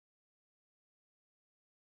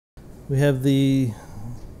we have the,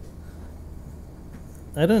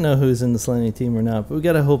 I don't know who's in the Selenium team or not, but we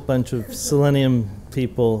got a whole bunch of Selenium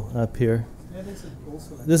people up here. Yeah, this is all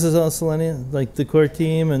Selenium. This is all Selenium, like the core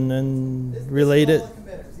team and then related.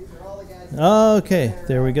 These are all the guys. Oh, okay,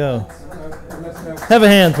 there we go. Have a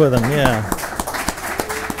hand for them, yeah.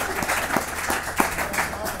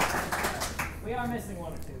 We are missing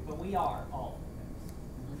one or two, but we are all.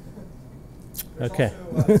 Okay.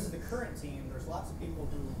 Also, this is the current team. There's lots of people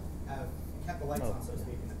who have kept the lights on, so to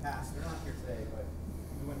speak, in the past. They're not here today, but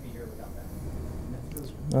we wouldn't be here without them.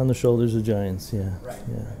 On the shoulders of giants, yeah. Right.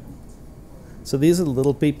 Yeah. So these are the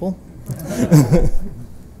little people.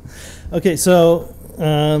 Okay, so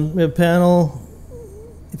we have a panel.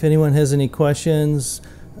 If anyone has any questions,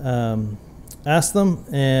 ask them,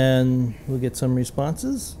 and we'll get some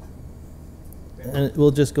responses. And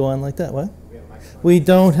we'll just go on like that. What? We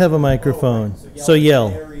don't have a microphone, so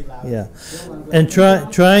yell. Yeah, and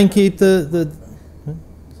try and keep the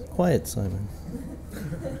quiet, Simon.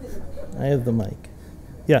 I have the mic.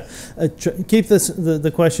 Yeah, keep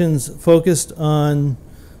the questions focused on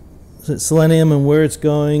Selenium and where it's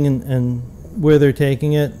going and where they're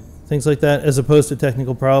taking it, things like that, as opposed to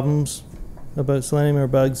technical problems about Selenium or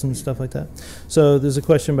bugs and stuff like that. So there's a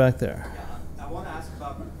question back there. Yeah, I want to ask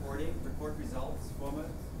about reporting, report results format,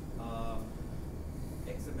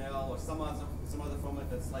 XML or some other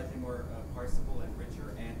format that's slightly more parsable and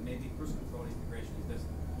richer, and maybe cruise control integration. Is this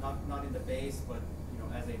not in the base, but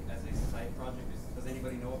as a side project? Does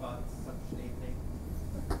anybody know about such a thing?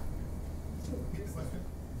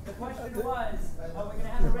 The question was, are we going to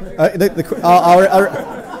have a richer?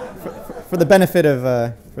 For the benefit of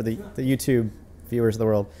for the YouTube viewers of the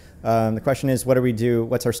world, the question is, what do we do?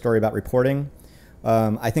 What's our story about reporting?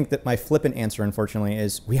 I think that my flippant answer, unfortunately,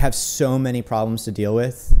 is we have so many problems to deal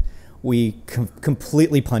with. We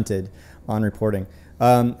completely punted on reporting.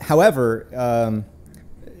 However,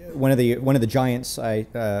 one of the giants I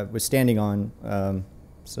was standing on,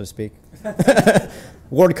 so to speak,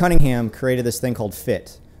 Ward Cunningham created this thing called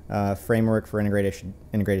FIT, Framework for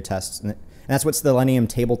Integrated Tests. And that's what Selenium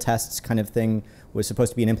table tests kind of thing was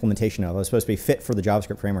supposed to be an implementation of. It was supposed to be fit for the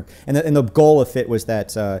JavaScript framework. And the goal of FIT was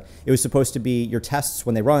that it was supposed to be your tests,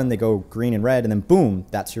 when they run, they go green and red, and then boom,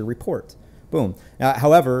 that's your report. Boom.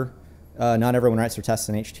 However, not everyone writes their tests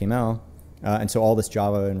in HTML, and so all this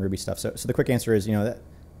Java and Ruby stuff. So the quick answer is, that,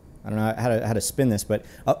 I don't know how to spin this, but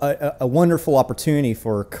a wonderful opportunity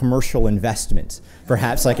for commercial investment,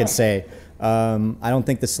 perhaps I could say. I don't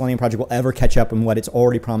think the Selenium project will ever catch up in what it's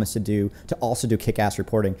already promised to do, to also do kick-ass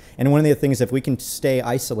reporting. And one of the things, if we can stay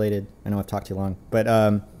isolated, I know I've talked too long, but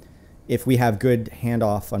if we have good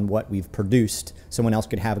handoff on what we've produced, someone else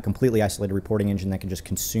could have a completely isolated reporting engine that can just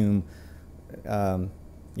consume,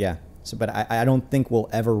 yeah. So, but I don't think we'll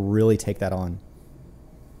ever really take that on.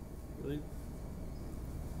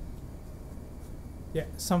 Yeah,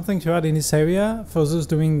 something to add in this area for those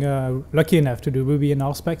doing lucky enough to do Ruby and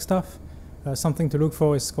RSpec stuff. Something to look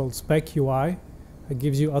for is called Spec UI. It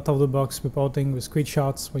gives you out-of-the-box reporting with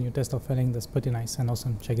screenshots when your tests are failing. That's pretty nice and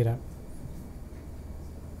awesome. Check it out.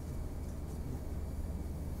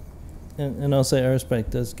 And I'll say RSpec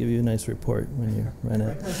does give you a nice report when you run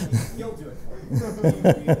it. You'll do it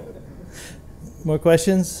for you. More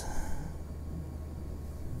questions?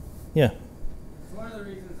 Yeah. One of the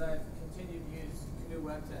reasons I've continued to use GNU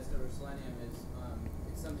Web Test over Selenium is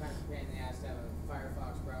it's sometimes a pain in the ass to have a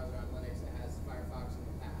Firefox browser on Linux that has Firefox in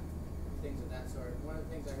the path, things of that sort. One of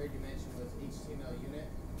the things I heard you mention was HTML unit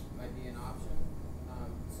might be an option.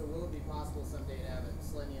 So will it be possible someday to have a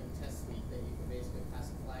Selenium test suite that you can basically pass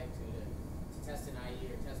a flag to test an IE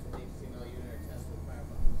or test with HTML unit or test with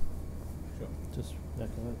Firefox? Sure. Just back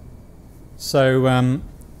up. So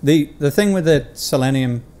the thing with the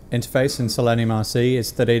Selenium interface in Selenium RC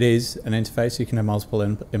is that it is an interface. You can have multiple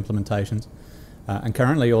implementations. And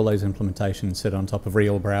currently all those implementations sit on top of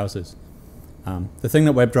real browsers. The thing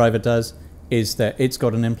that WebDriver does is that it's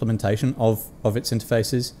got an implementation of its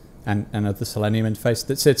interfaces and of the Selenium interface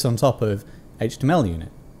that sits on top of HTML unit.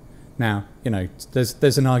 Now,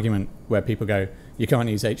 there's an argument where people go, you can't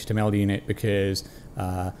use HTML unit because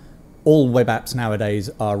all web apps nowadays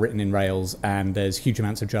are written in Rails and there's huge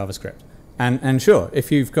amounts of JavaScript. And sure,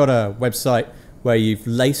 if you've got a website where you've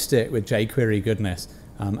laced it with jQuery goodness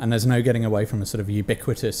and there's no getting away from a sort of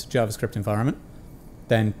ubiquitous JavaScript environment,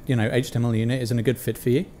 then HTML unit isn't a good fit for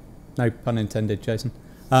you. No pun intended, Jason.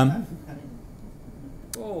 I'll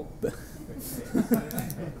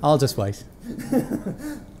just wait.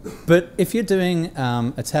 But if you're doing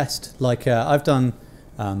a test, like I've done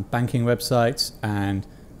banking websites and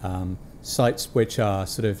sites which are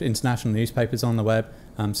sort of international newspapers on the web,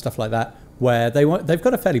 stuff like that, where they've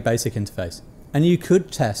got a fairly basic interface, and you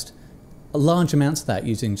could test large amounts of that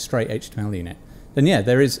using straight HTML unit, then yeah,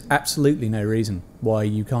 there is absolutely no reason why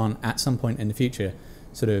you can't at some point in the future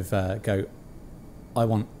sort of go, I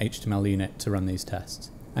want HTML unit to run these tests,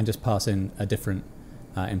 and just pass in a different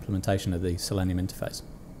implementation of the Selenium interface.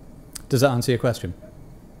 Does that answer your question?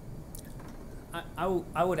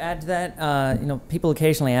 I would add to that, you know, people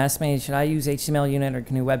occasionally ask me, should I use HTML unit or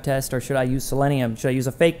GNU Web Test, or should I use Selenium? Should I use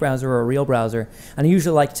a fake browser or a real browser? And I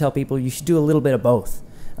usually like to tell people you should do a little bit of both.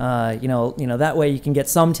 You know, that way you can get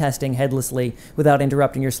some testing headlessly without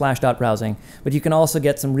interrupting your /dot browsing, but you can also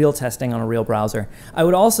get some real testing on a real browser. I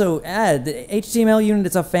would also add that HTML unit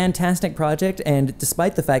is a fantastic project, and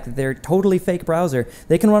despite the fact that they're totally fake browser,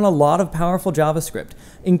 they can run a lot of powerful JavaScript,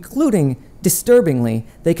 including, disturbingly,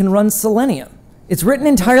 they can run Selenium. It's written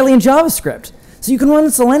entirely in JavaScript. So you can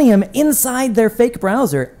run Selenium inside their fake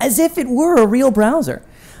browser as if it were a real browser.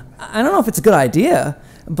 I don't know if it's a good idea,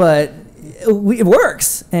 but it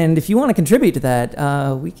works. And if you want to contribute to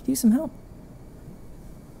that, we could use some help.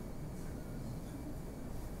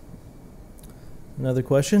 Another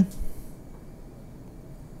question?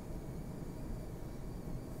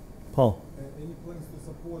 Paul. Any plans to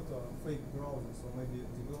support fake browsers, or maybe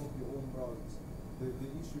develop your own browsers? The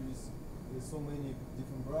issue is there's so many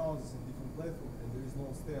different browsers and different platforms, and there is no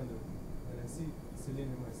standard. And I see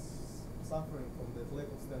Selenium is suffering from that lack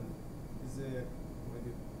of standard. Is there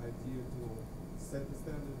maybe idea to set the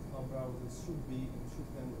standard how browsers should be and should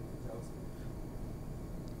handle JavaScript?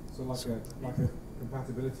 So like a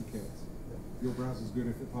compatibility kit. Your browser's good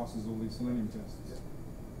if it passes all these Selenium tests.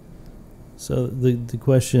 So the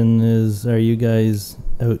question is, are you guys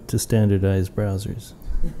out to standardize browsers?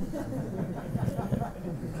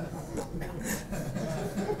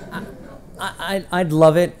 I'd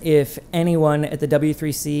love it if anyone at the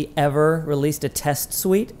W3C ever released a test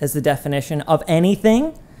suite as the definition of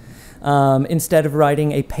anything, instead of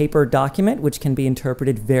writing a paper document which can be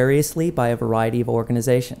interpreted variously by a variety of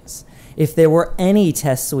organizations. If there were any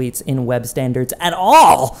test suites in web standards at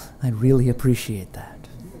all, I'd really appreciate that.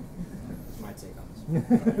 My take on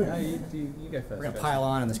this. No, you go first. We're going to pile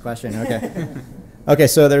on this question. Okay. Okay,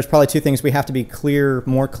 so there's probably two things. We have to be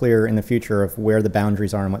more clear in the future of where the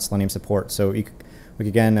boundaries are and what Selenium supports. So we could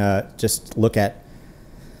again just look at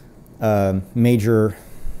major,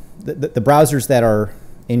 the browsers that are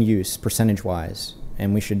in use percentage-wise,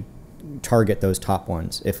 and we should target those top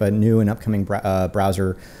ones. If a new and upcoming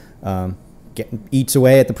browser eats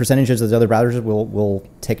away at the percentages of the other browsers, we'll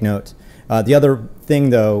take note. The other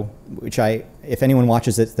thing, though, which if anyone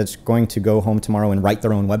watches it that's going to go home tomorrow and write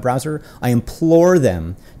their own web browser, I implore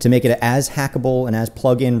them to make it as hackable and as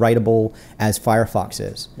plug-in writable as Firefox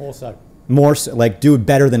is. More so, like do it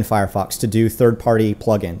better than Firefox to do third-party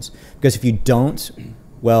plugins. Because if you don't,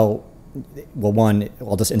 well, one,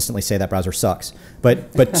 I'll just instantly say that browser sucks.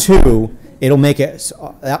 But two, it'll make it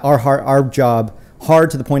our job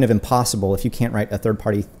hard to the point of impossible if you can't write a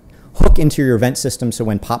third-party hook into your event system, so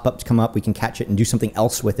when pop-ups come up, we can catch it and do something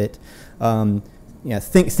else with it. Yeah,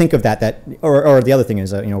 think of that. Or the other thing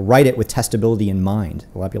is, write it with testability in mind.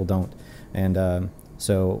 A lot of people don't, and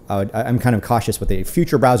so I'm kind of cautious with the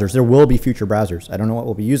future browsers. There will be future browsers. I don't know what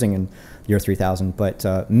we'll be using in year 3000, but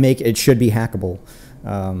it should be hackable,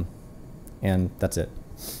 and that's it.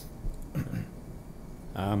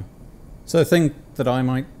 So the thing that I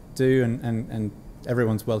might do, and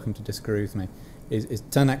everyone's welcome to disagree with me, is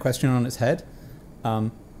turn that question on its head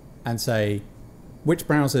and say, which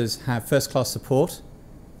browsers have first-class support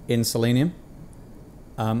in Selenium?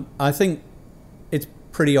 I think it's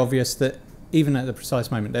pretty obvious that even at the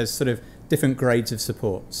precise moment, there's sort of different grades of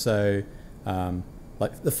support. So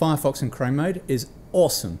like the Firefox and Chrome mode is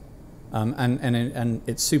awesome. And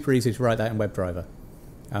it's super easy to write that in WebDriver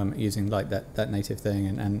using like that native thing.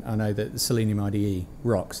 And I know that the Selenium IDE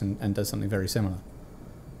rocks and does something very similar.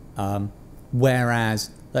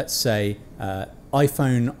 Whereas, let's say,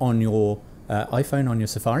 iPhone on your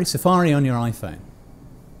Safari, Safari on your iPhone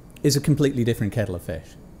is a completely different kettle of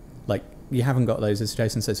fish. Like, you haven't got those, as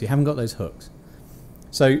Jason says, you haven't got those hooks.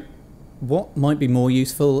 So what might be more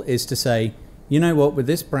useful is to say, you know what, with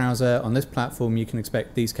this browser on this platform, you can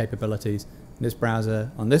expect these capabilities. This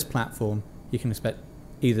browser on this platform, you can expect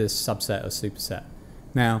either subset or superset.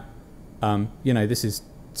 Now, this is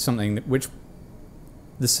something which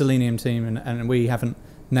the Selenium team and we haven't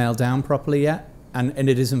nailed down properly yet, and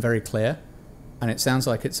it isn't very clear, and it sounds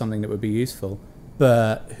like it's something that would be useful,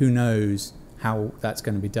 but who knows how that's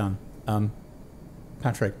going to be done.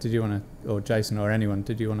 Patrick, did you want to, or Jason or anyone,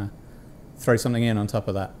 did you want to throw something in on top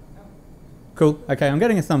of that? Cool. Okay, I'm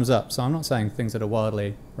getting a thumbs up, so I'm not saying things that are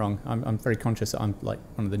wildly wrong. I'm very conscious that I'm like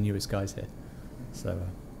one of the newest guys here. So.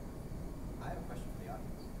 I have a question for the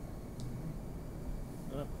audience.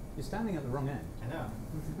 You're standing at the wrong end. I know.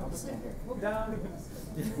 I'll stand here.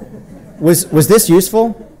 Was this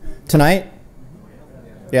useful tonight?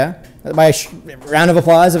 Yeah? By a round of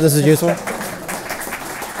applause if this is useful. Okay,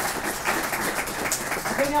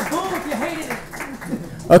 now boom if you hated it.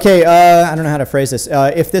 Okay, I don't know how to phrase this.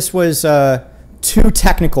 If this was too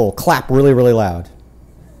technical, clap really, really loud.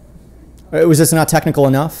 Was this not technical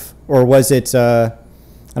enough? Or was it, I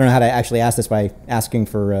don't know how to actually ask this by asking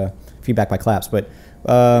for feedback by claps, but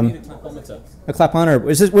a clapometer.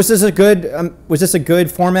 Was this a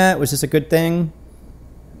good format? Was this a good thing?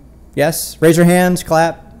 Yes? Raise your hands,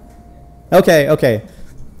 clap. Okay.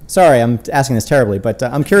 Sorry, I'm asking this terribly, but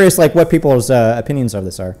I'm curious like what people's opinions of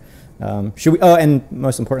this are. Should we, and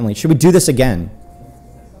most importantly, should we do this again?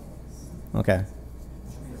 Okay.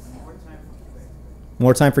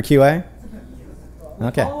 More time for QA?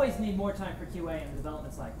 Okay. Always need more time for QA in the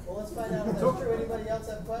development cycle. Well, let's find out if that's true. Anybody else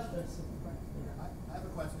have questions? I have a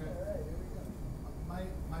question.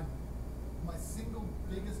 My single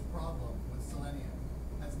biggest problem with Selenium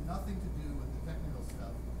has nothing to do with the technical stuff.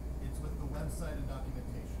 It's with the website and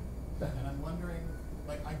documentation. And I'm wondering,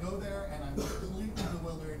 like, I go there and I'm completely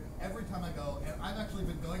bewildered every time I go. And I've actually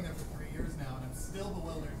been going there for 3 years now, and I'm still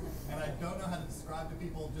bewildered. And I don't know how to describe to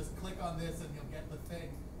people, just click on this and you'll get the thing.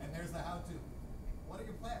 And there's the how-to. What are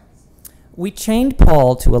your plans? We chained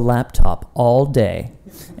Paul to a laptop all day,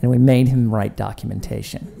 and we made him write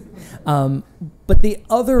documentation. But the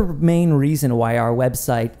other main reason why our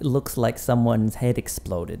website looks like someone's head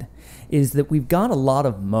exploded is that we've got a lot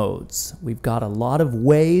of modes. We've got a lot of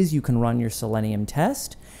ways you can run your Selenium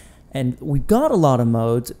test, and we've got a lot of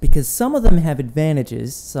modes because some of them have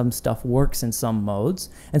advantages. Some stuff works in some modes,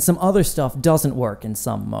 and some other stuff doesn't work in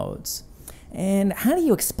some modes. And how do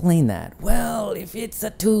you explain that? Well, if it's a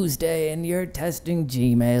Tuesday and you're testing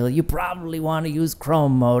Gmail, you probably want to use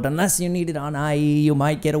Chrome mode. Unless you need it on IE, you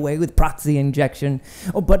might get away with proxy injection.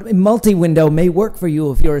 Oh, but multi-window may work for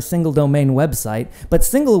you if you're a single domain website, but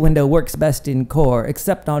single window works best in Core,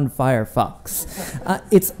 except on Firefox.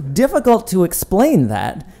 It's difficult to explain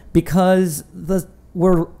that because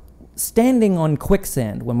we're standing on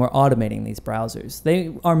quicksand when we're automating these browsers.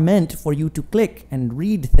 They are meant for you to click and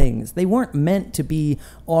read things. They weren't meant to be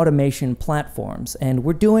automation platforms, and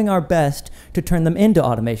we're doing our best to turn them into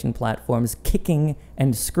automation platforms, kicking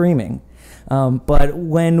and screaming. But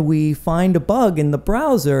when we find a bug in the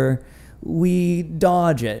browser, we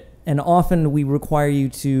dodge it. And often we require you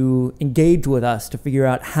to engage with us to figure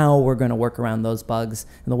out how we're going to work around those bugs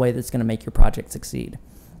in the way that's going to make your project succeed.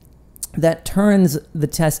 That turns the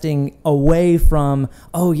testing away from,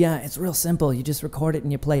 oh yeah, it's real simple, you just record it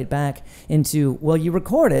and you play it back, into, well, you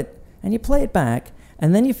record it and you play it back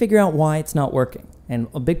and then you figure out why it's not working. And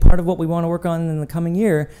a big part of what we want to work on in the coming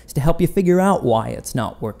year is to help you figure out why it's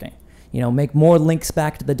not working. You know, make more links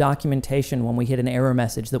back to the documentation when we hit an error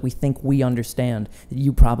message that we think we understand that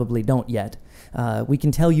you probably don't yet. We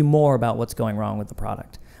can tell you more about what's going wrong with the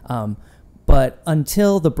product. But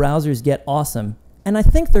until the browsers get awesome, and I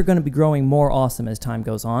think they're going to be growing more awesome as time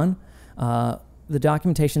goes on, the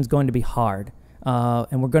documentation is going to be hard.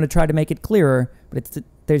 And we're going to try to make it clearer, but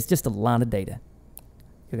there's just a lot of data.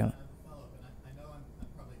 You're going to. I know I'm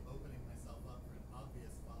probably opening myself up for an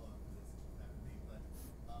obvious follow-up to this, but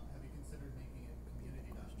have you considered making it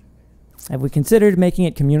community documentation? Have we considered making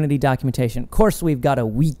it community documentation? Of course, we've got a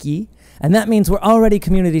wiki, and that means we're already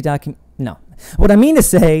community No. What I mean to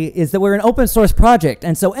say is that we're an open source project,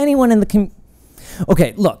 and so anyone in the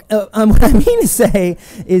Okay, look, what I mean to say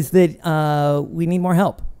is that we need more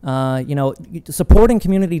help. You know, supporting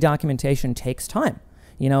community documentation takes time.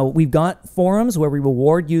 You know, we've got forums where we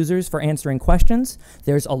reward users for answering questions.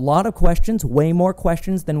 There's a lot of questions, way more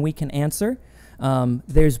questions than we can answer.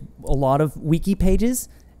 There's a lot of wiki pages,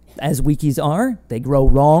 as wikis are. They grow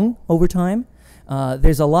wrong over time.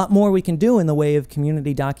 There's a lot more we can do in the way of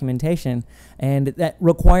community documentation, and that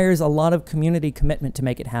requires a lot of community commitment to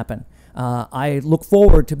make it happen. I look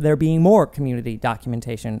forward to there being more community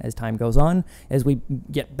documentation as time goes on, as we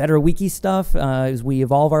get better wiki stuff, as we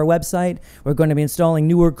evolve our website. We're going to be installing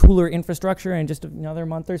newer, cooler infrastructure in just another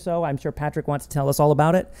month or so. I'm sure Patrick wants to tell us all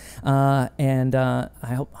about it, and I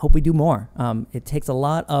hope we do more. It takes a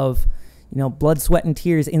lot of, you know, blood, sweat, and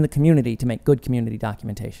tears in the community to make good community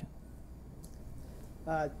documentation.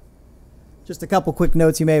 Just a couple quick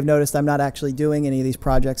notes. You may have noticed I'm not actually doing any of these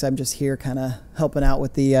projects. I'm just here kind of helping out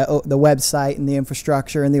with the website and the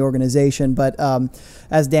infrastructure and the organization. But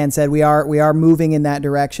as Dan said, we are moving in that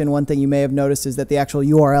direction. One thing you may have noticed is that the actual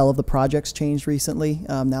URL of the projects changed recently.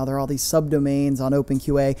 Now there are all these subdomains on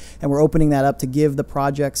OpenQA, and we're opening that up to give the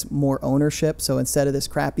projects more ownership. So instead of this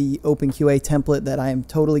crappy OpenQA template that I am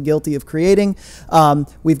totally guilty of creating,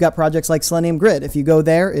 we've got projects like Selenium Grid. If you go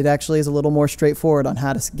there, it actually is a little more straightforward on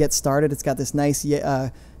how to get started. It's got this nice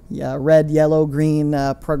red, yellow, green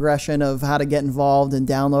progression of how to get involved and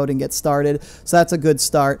download and get started. So that's a good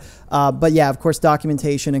start. But yeah, of course,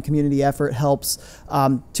 documentation and community effort helps.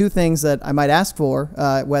 Two things that I might ask for,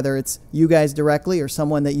 whether it's you guys directly or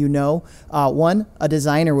someone that you know. One, a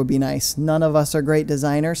designer would be nice. None of us are great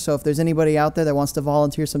designers, so if there's anybody out there that wants to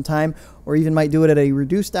volunteer some time or even might do it at a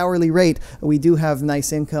reduced hourly rate, we do have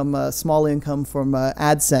nice income, small income from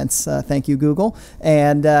AdSense. Thank you, Google.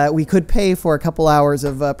 And we could pay for a couple hours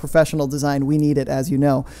of professional design. We need it, as you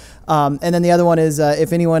know. And then the other one is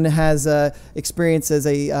if anyone has experience as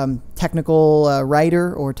a technical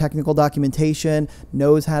writer or technical documentation,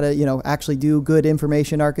 knows how to actually do good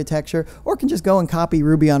information architecture, or can just go and copy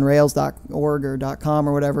rubyonrails.org or .com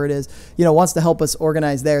or whatever it is, wants to help us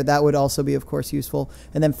organize there, that would also be, of course, useful.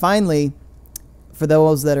 And then finally, for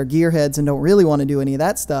those that are gearheads and don't really want to do any of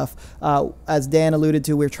that stuff, as Dan alluded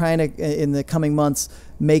to, we're trying to, in the coming months,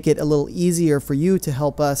 make it a little easier for you to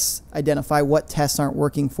help us identify what tests aren't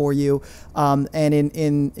working for you. And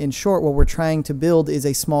in short, what we're trying to build is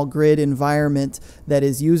a small grid environment that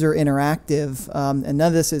is user interactive. And none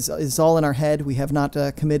of this is all in our head. We have not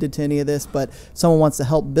committed to any of this, but someone wants to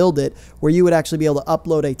help build it, where you would actually be able to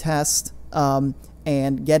upload a test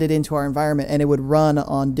and get it into our environment, and it would run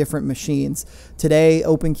on different machines. Today,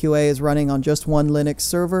 OpenQA is running on just one Linux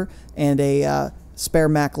server and a spare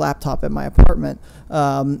Mac laptop at my apartment.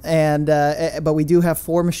 But we do have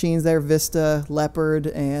 4 machines there, Vista, Leopard,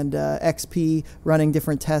 and XP, running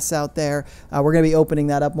different tests out there. We're going to be opening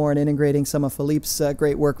that up more and integrating some of Philippe's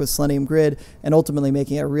great work with Selenium Grid, and ultimately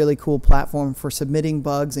making it a really cool platform for submitting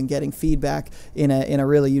bugs and getting feedback in a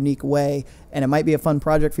really unique way. And it might be a fun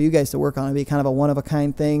project for you guys to work on. It'd be kind of a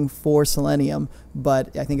one-of-a-kind thing for Selenium,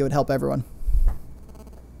 but I think it would help everyone. I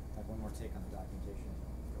have one more take on the documentation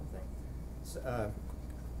thing.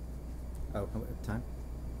 Time?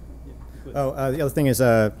 Yeah, the other thing is,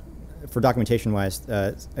 for documentation-wise,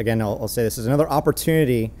 again, I'll say this is another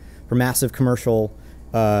opportunity for massive commercial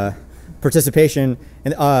participation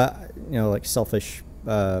and, like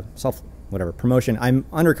promotion. I'm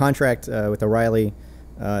under contract with O'Reilly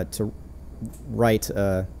to write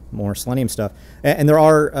more Selenium stuff, and there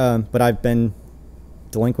are, but I've been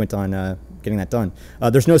delinquent on getting that done.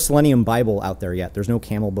 There's no Selenium Bible out there yet. There's no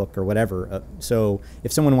Camel book or whatever. So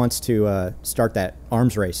if someone wants to start that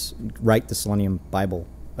arms race, write the Selenium Bible.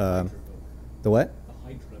 The what?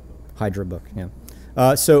 The Hydra book.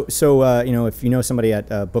 Yeah. So if you know somebody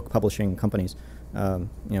at book publishing companies,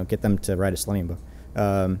 get them to write a Selenium book.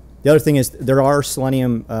 The other thing is there are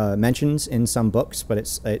Selenium mentions in some books,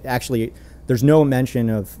 but actually there's no mention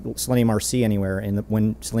of Selenium RC anywhere. And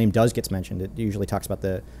when Selenium gets mentioned, it usually talks about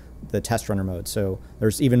the test runner mode. So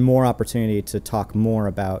there's even more opportunity to talk more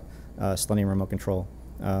about Selenium remote control.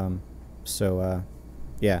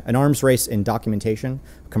 Yeah, an arms race in documentation,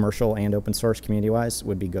 commercial and open source community-wise,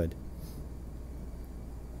 would be good.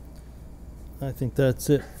 I think that's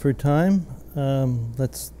it for time.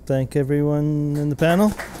 Let's thank everyone in the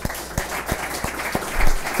panel.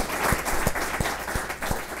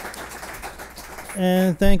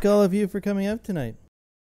 And thank all of you for coming out tonight.